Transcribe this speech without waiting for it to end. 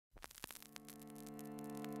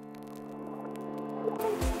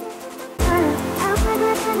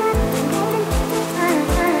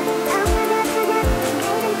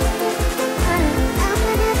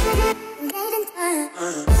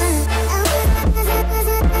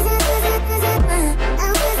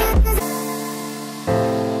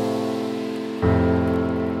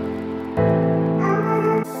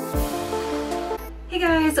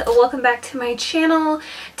welcome back to my channel.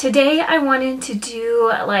 Today I wanted to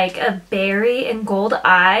do like a berry and gold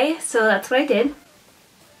eye, so that's what I did.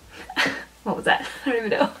 What was that? I don't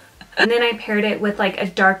even know. And then I paired it with like a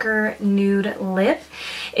darker nude lip.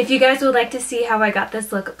 If you guys would like to see how I got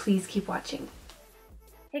this look, please keep watching.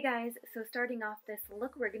 Hey guys, so starting off this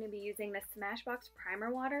look, we're going to be using the Smashbox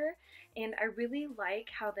Primer Water, and I really like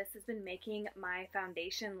how this has been making my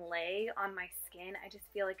foundation lay on my skin. I just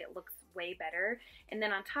feel like it looks way better. And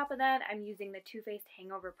then on top of that, I'm using the Too Faced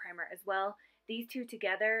Hangover Primer as well. These two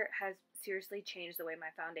together has seriously changed the way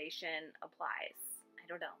my foundation applies. I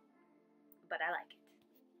don't know, but I like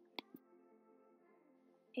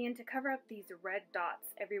it. And to cover up these red dots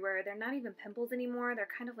everywhere, they're not even pimples anymore. They're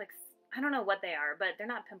kind of like, I don't know what they are, but they're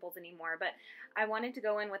not pimples anymore. But I wanted to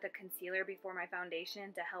go in with a concealer before my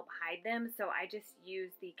foundation to help hide them, so I just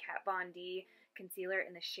used the Kat Von D concealer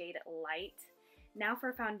in the shade Light. Now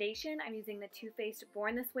for foundation, I'm using the Too Faced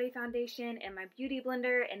Born This Way foundation in my beauty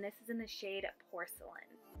blender, and this is in the shade Porcelain.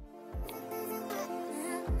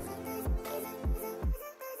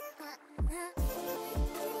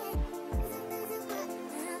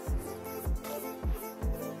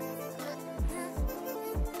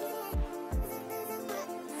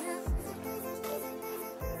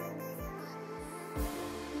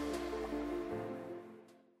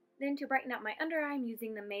 Then to brighten up my under eye, I'm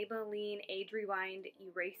using the Maybelline Age Rewind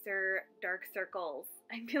Eraser Dark Circles.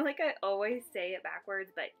 I feel like I always say it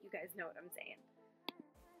backwards, but you guys know what I'm saying.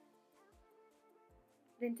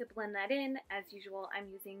 Then to blend that in, as usual, I'm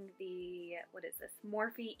using the, what is this,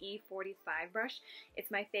 Morphe E45 brush.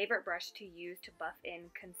 It's my favorite brush to use to buff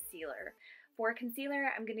in concealer. For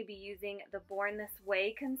concealer, I'm going to be using the Born This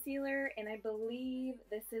Way concealer, and I believe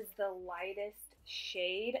this is the lightest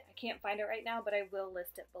shade. I can't find it right now, but I will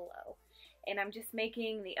list it below. And I'm just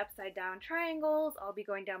making the upside down triangles. I'll be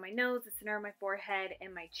going down my nose, the center of my forehead,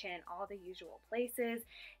 and my chin, all the usual places.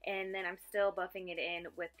 And then I'm still buffing it in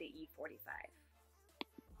with the E45.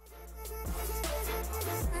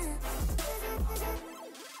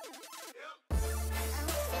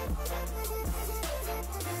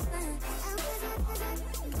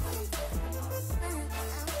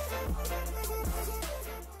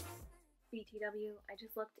 BTW, I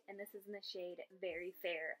just looked and this is in the shade Very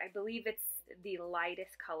Fair. I believe it's the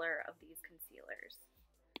lightest color of these concealers.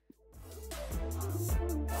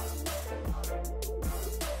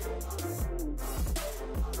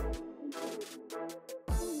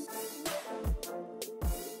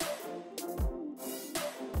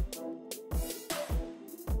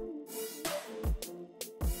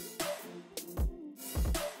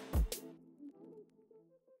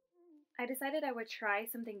 I decided I would try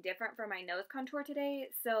something different for my nose contour today,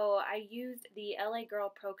 so I used the LA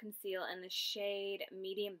Girl Pro Conceal in the shade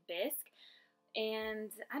Medium Bisque,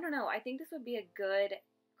 and I don't know, I think this would be a good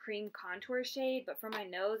cream contour shade, but for my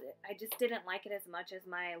nose, I just didn't like it as much as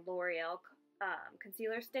my Loreal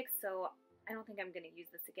concealer sticks, so I don't think I'm going to use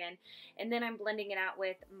this again. And then I'm blending it out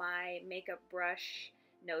with my makeup brush,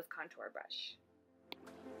 nose contour brush.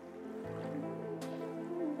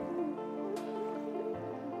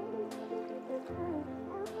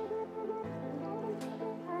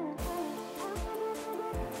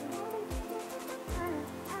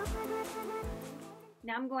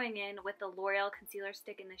 Now I'm going in with the L'Oreal concealer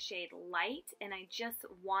stick in the shade Light, and I just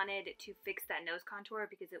wanted to fix that nose contour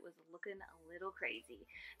because it was looking a little crazy.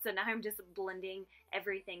 So now I'm just blending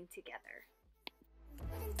everything together.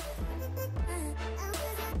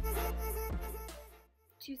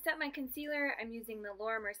 To set my concealer, I'm using the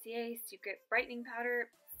Laura Mercier Secret Brightening Powder,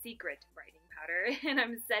 and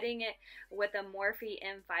I'm setting it with a Morphe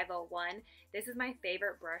M501. This is my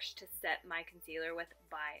favorite brush to set my concealer with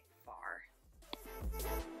by far.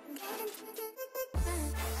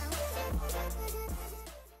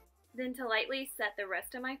 Then to lightly set the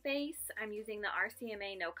rest of my face, I'm using the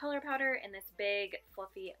RCMA No Color Powder in this big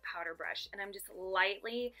fluffy powder brush, and I'm just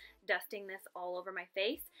lightly dusting this all over my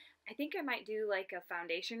face. I think I might do like a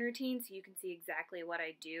foundation routine so you can see exactly what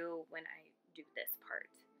I do when I do this part.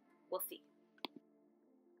 We'll see.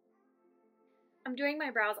 I'm doing my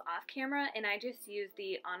brows off camera, and I just use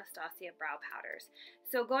the Anastasia Brow Powders.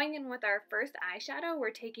 So going in with our first eyeshadow, we're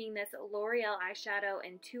taking this L'Oreal eyeshadow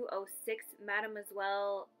in 206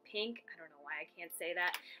 Mademoiselle Pink. I don't know why I can't say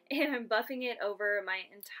that. And I'm buffing it over my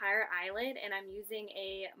entire eyelid, and I'm using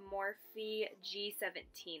a Morphe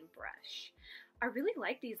G17 brush. I really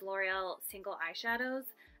like these L'Oreal single eyeshadows.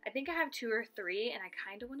 I think I have 2 or 3, and I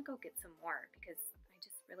kind of want to go get some more because I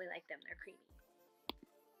just really like them. They're creamy.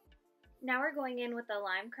 Now we're going in with the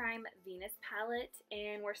LimeCrime Venus palette,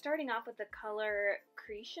 and we're starting off with the color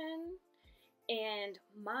Creation, and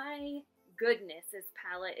my goodness, this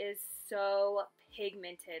palette is so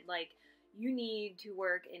pigmented. Like, you need to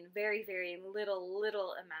work in very, very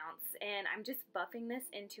little amounts. And I'm just buffing this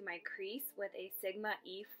into my crease with a Sigma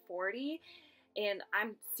E40. And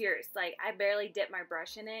I'm serious, like, I barely dipped my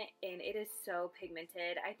brush in it, and it is so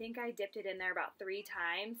pigmented. I think I dipped it in there about 3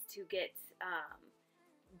 times to get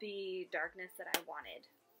the darkness that I wanted.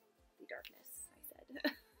 The darkness, I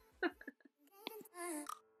said.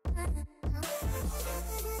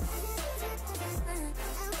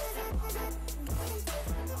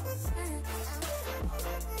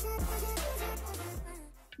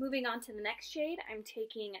 Moving on to the next shade, I'm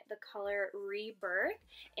taking the color Rebirth,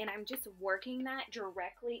 and I'm just working that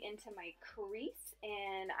directly into my crease,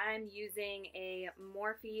 and I'm using a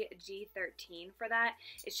Morphe G13 for that.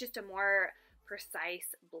 It's just a more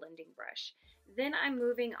precise blending brush. Then I'm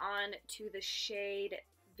moving on to the shade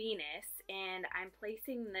Venus, and I'm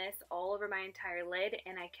placing this all over my entire lid,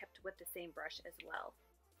 and I kept with the same brush as well.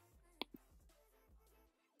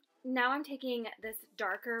 Now I'm taking this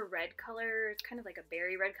darker red color, it's kind of like a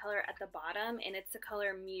berry red color at the bottom, and it's the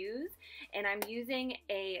color Muse, and I'm using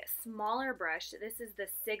a smaller brush. This is the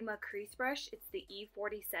Sigma crease brush. It's the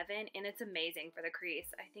E47, and it's amazing for the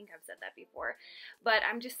crease. I think I've said that before. But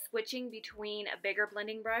I'm just switching between a bigger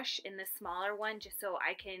blending brush and the smaller one just so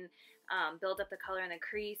I can build up the color in the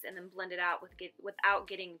crease and then blend it out without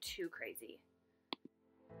getting too crazy.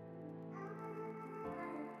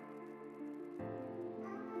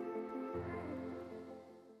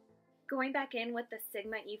 Going back in with the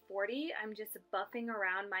Sigma E40, I'm just buffing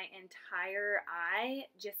around my entire eye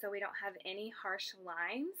just so we don't have any harsh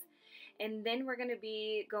lines. And then we're going to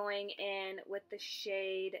be going in with the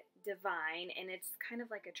shade Divine, and it's kind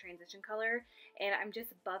of like a transition color. And I'm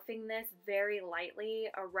just buffing this very lightly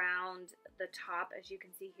around the top, as you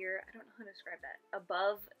can see here. I don't know how to describe that.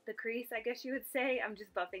 Above the crease, I guess you would say. I'm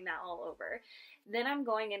just buffing that all over. Then I'm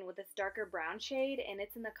going in with this darker brown shade, and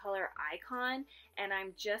it's in the color Icon, and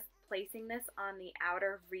I'm just placing this on the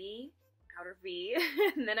outer V,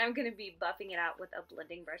 and then I'm going to be buffing it out with a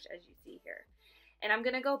blending brush, as you see here. And I'm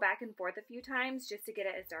going to go back and forth a few times just to get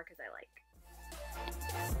it as dark as I like.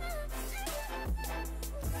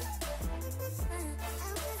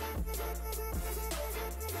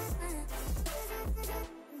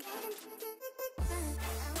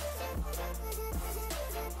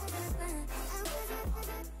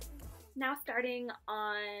 Now starting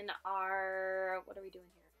on our, what are we doing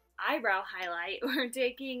here? Eyebrow highlight. We're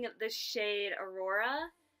taking the shade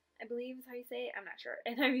Aurora, I believe is how you say it. I'm not sure.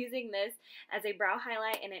 And I'm using this as a brow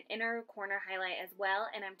highlight and an inner corner highlight as well.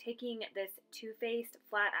 And I'm taking this Too Faced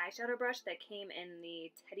flat eyeshadow brush that came in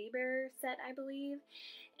the teddy bear set, I believe.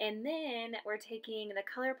 And then we're taking the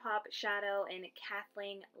Colourpop shadow in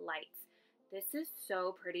Kathleen Lights. This is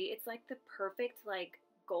so pretty. It's like the perfect like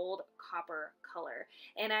gold copper color,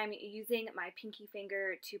 and I'm using my pinky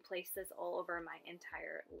finger to place this all over my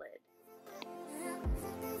entire lid.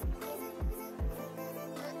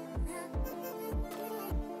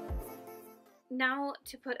 Now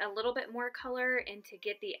to put a little bit more color and to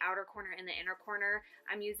get the outer corner and the inner corner,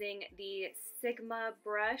 I'm using the Sigma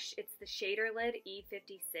brush. It's the shader lid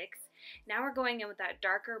E56. Now we're going in with that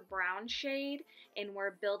darker brown shade, and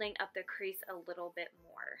we're building up the crease a little bit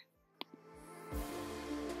more.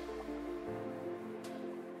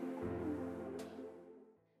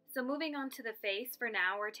 So moving on to the face, for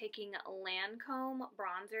now we're taking Lancôme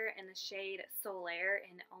bronzer in the shade Solaire,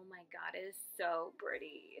 and oh my god, it is so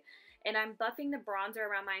pretty. And I'm buffing the bronzer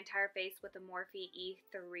around my entire face with the Morphe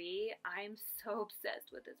E3. I'm so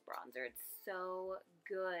obsessed with this bronzer. It's so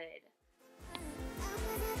good.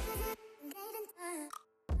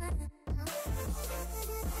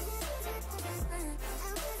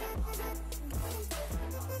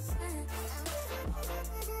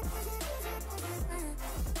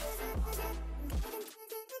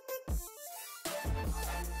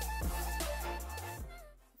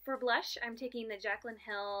 For blush, I'm taking the Jaclyn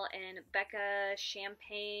Hill and Becca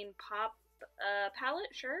Champagne Pop palette,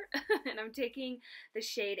 sure. And I'm taking the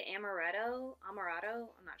shade Amaretto, I'm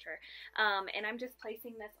not sure. And I'm just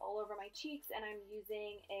placing this all over my cheeks, and I'm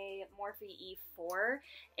using a Morphe E4.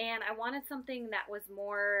 And I wanted something that was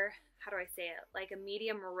more, how do I say it, like a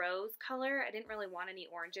medium rose color. I didn't really want any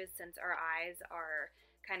oranges since our eyes are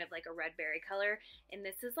kind of like a red berry color. And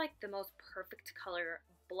this is like the most perfect color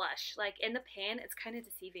blush. Like in the pan, it's kind of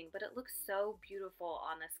deceiving, but it looks so beautiful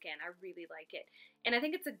on the skin. I really like it. And I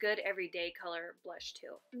think it's a good everyday color blush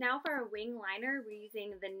too. Now for our wing liner, we're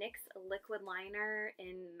using the NYX liquid liner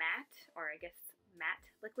in matte, or I guess matte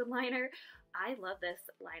liquid liner. I love this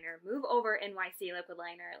liner. Move over NYC liquid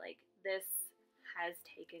liner. Like, this has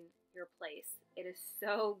taken your place. It is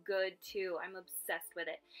so good too. I'm obsessed with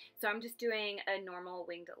it. So I'm just doing a normal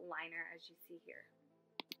winged liner as you see here.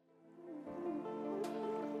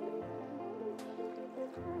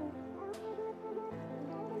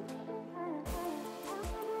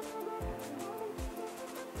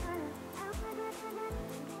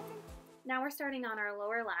 Now we're starting on our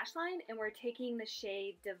lower lash line, and we're taking the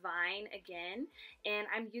shade Divine again, and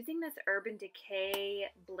I'm using this Urban Decay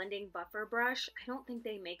blending buffer brush. I don't think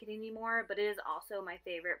they make it anymore, but it is also my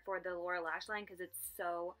favorite for the lower lash line because it's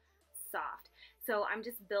so soft. So I'm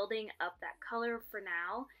just building up that color for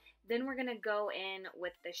now. Then we're gonna go in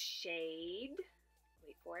with the shade,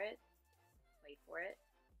 wait for it,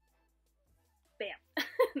 bam.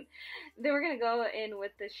 Then we're going to go in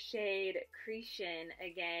with the shade Creation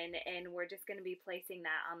again, and we're just going to be placing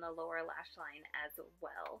that on the lower lash line as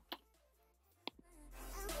well.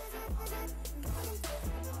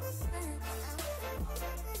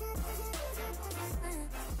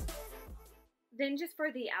 Then just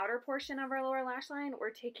for the outer portion of our lower lash line, we're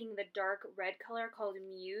taking the dark red color called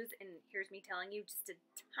Muse, and here's me telling you just a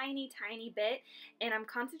tiny, tiny bit, and I'm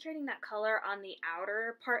concentrating that color on the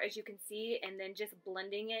outer part, as you can see, and then just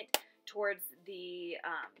blending it towards the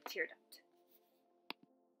tear duct.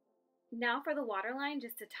 Now for the waterline,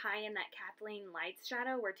 just to tie in that Kathleen Lights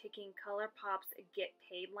shadow, we're taking Colourpop's Get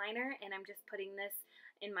Paid liner, and I'm just putting this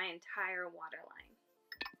in my entire waterline.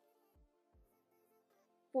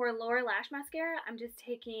 For lower lash mascara, I'm just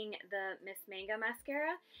taking the Miss Manga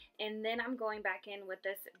mascara, and then I'm going back in with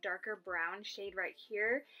this darker brown shade right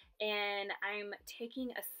here, and I'm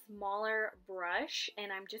taking a smaller brush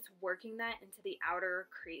and I'm just working that into the outer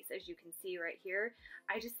crease, as you can see right here.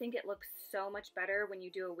 I just think it looks so much better when you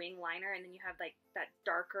do a wing liner and then you have like that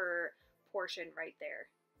darker portion right there.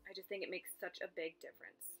 I just think it makes such a big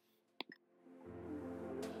difference.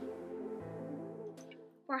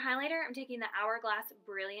 For highlighter, I'm taking the Hourglass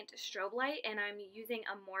Brilliant Strobe Light, and I'm using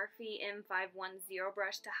a Morphe M510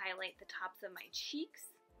 brush to highlight the tops of my cheeks.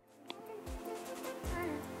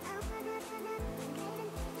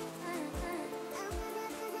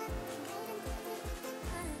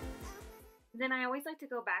 Then I always like to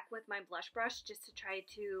go back with my blush brush just to try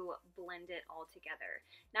to blend it all together.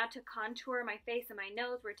 Now to contour my face and my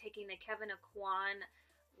nose, we're taking the Kevyn Aucoin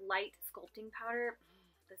Light Sculpting Powder.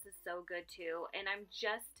 This is so good too, and I'm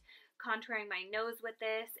just contouring my nose with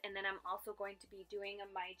this, and then I'm also going to be doing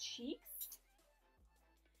my cheeks.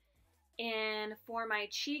 And for my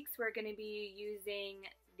cheeks, we're going to be using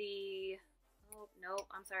the, oh no,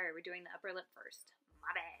 I'm sorry, we're doing the upper lip first.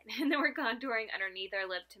 My bad. And then we're contouring underneath our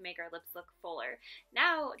lip to make our lips look fuller.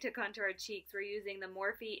 Now to contour our cheeks, we're using the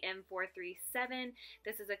Morphe M437.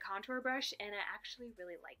 This is a contour brush, and I actually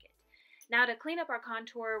really like it. Now to clean up our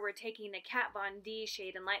contour, we're taking the Kat Von D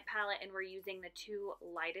Shade and Light palette, and we're using the two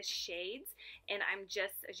lightest shades. And I'm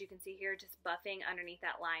just, as you can see here, just buffing underneath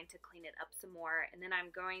that line to clean it up some more. And then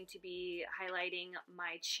I'm going to be highlighting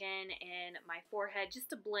my chin and my forehead just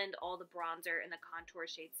to blend all the bronzer and the contour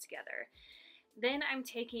shades together. Then I'm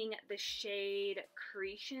taking the shade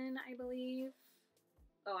Creation, I believe.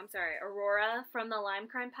 Oh, I'm sorry, Aurora from the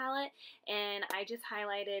LimeCrime palette, and I just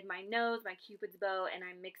highlighted my nose, my cupid's bow, and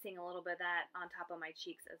I'm mixing a little bit of that on top of my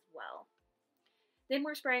cheeks as well. Then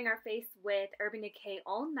we're spraying our face with Urban Decay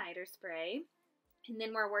All Nighter Spray, and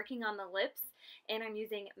then we're working on the lips, and I'm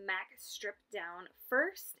using MAC Stripdown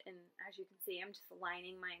first, and as you can see, I'm just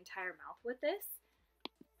lining my entire mouth with this.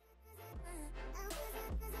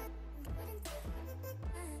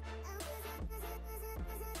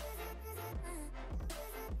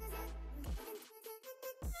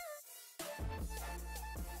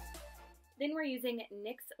 Then we're using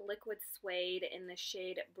NYX Liquid Suede in the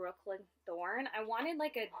shade Brooklyn Thorn. I wanted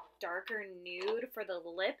like a darker nude for the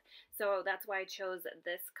lip, so that's why I chose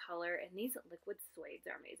this color. And these liquid suedes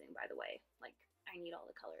are amazing, by the way. Like, I need all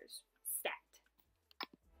the colors stacked.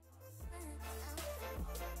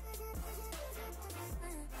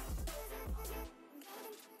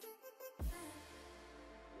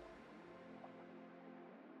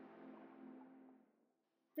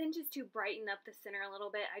 Then just to brighten up the center a little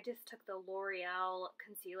bit, I just took the Loreal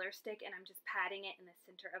concealer stick and I'm just patting it in the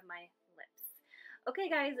center of my lips. Okay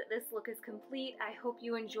guys, this look is complete. I hope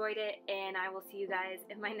you enjoyed it, and I will see you guys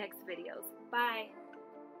in my next videos. Bye!